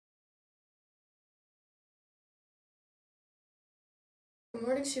Good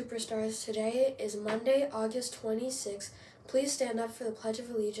morning, superstars. Today is Monday, August 26th. Please stand up for the Pledge of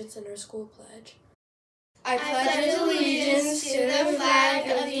Allegiance and our school pledge. I pledge allegiance to the flag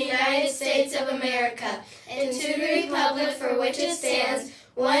of the United States of America and to the republic for which it stands,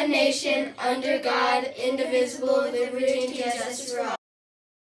 one nation, under God, indivisible, with liberty and justice for all.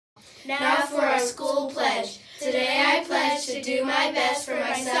 Now for our school pledge. Today I pledge to do my best for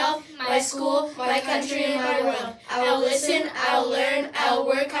myself, my school, my country, and my world. I will listen, I will learn, I will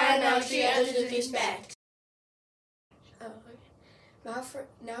work hard, and I will treat others with respect.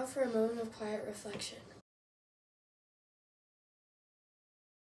 Now for a moment of quiet reflection.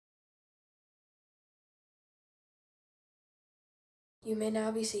 You may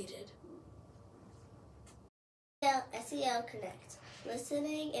now be seated. SEL Connect.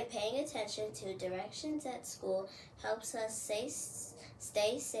 Listening and paying attention to directions at school helps us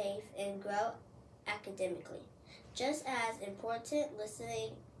stay safe and grow academically. Just as important,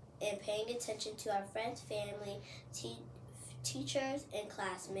 listening and paying attention to our friends, family, teachers, and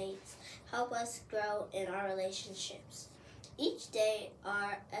classmates help us grow in our relationships. Each day,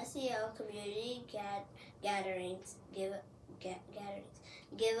 our SEL community gatherings give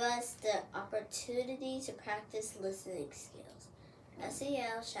us the opportunity to practice listening skills.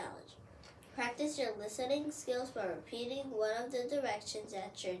 SEL Challenge. Practice your listening skills by repeating one of the directions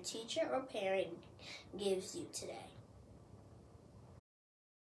that your teacher or parent gives you today.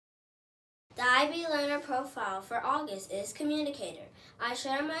 The IB Learner profile for August is Communicator. I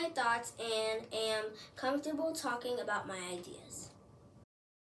share my thoughts and am comfortable talking about my ideas.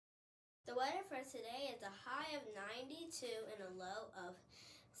 The weather for today is a high of 92 and a low of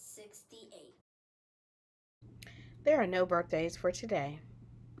 68. There are no birthdays for today.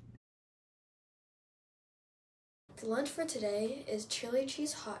 The lunch for today is chili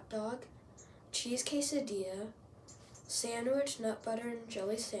cheese hot dog, cheese quesadilla, sandwich, nut butter and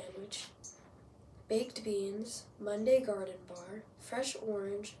jelly sandwich, baked beans, Monday garden bar, fresh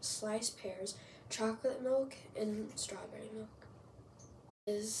orange, sliced pears, chocolate milk, and strawberry milk.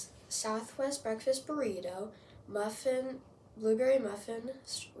 Is Southwest breakfast burrito, muffin, blueberry muffin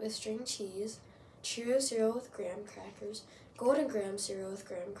with string cheese, Cheerio cereal with graham crackers, golden graham cereal with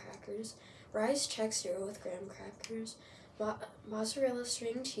graham crackers, rice check cereal with graham crackers, mozzarella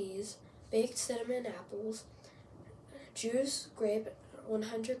string cheese, baked cinnamon apples, juice grape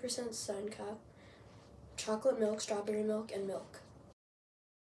 100% sun cup, chocolate milk, strawberry milk, and milk.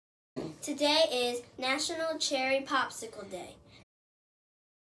 Today is National Cherry Popsicle Day.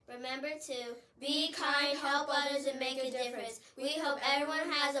 Remember to be kind, help others, and make a difference. We hope everyone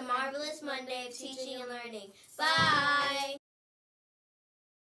has a marvelous Monday of teaching and learning. Bye!